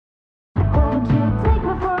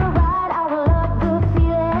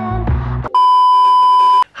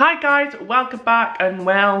Hi guys, welcome back and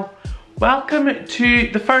welcome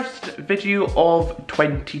to the first video of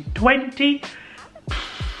 2020.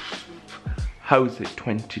 How's it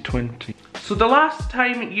 2020? So the last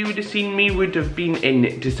time you would have seen me would have been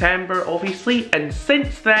in December obviously, and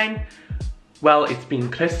since then, well, it's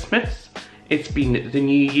been Christmas, it's been the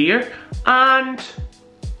new year, and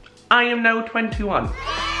I am now 21.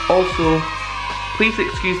 Also, please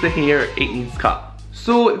excuse the hair, it needs cut.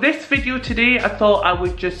 So this video today, I thought I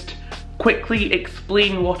would just quickly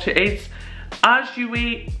explain what it is. As you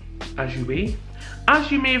may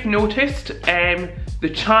have noticed, the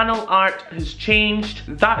channel art has changed.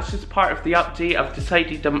 That's just part of the update. I've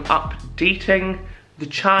decided I'm updating the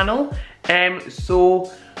channel.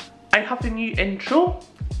 So I have a new intro,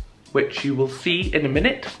 which you will see in a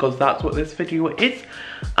minute, because that's what this video is.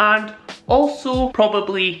 And also,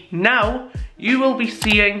 probably now, you will be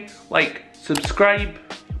seeing like subscribe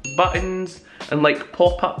buttons and like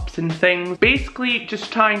pop-ups and things. Basically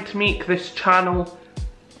just trying to make this channel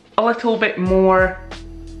a little bit more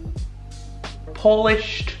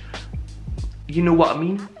polished, you know what I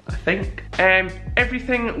mean, I think.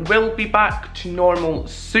 Everything will be back to normal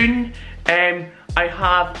soon. I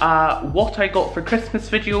have a what I got for Christmas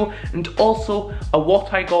video and also a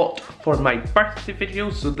what I got for my birthday video,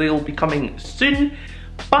 so they'll be coming soon.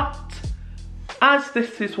 But as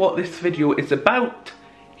this is what this video is about,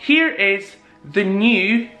 here is the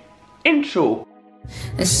new intro.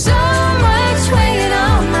 There's so much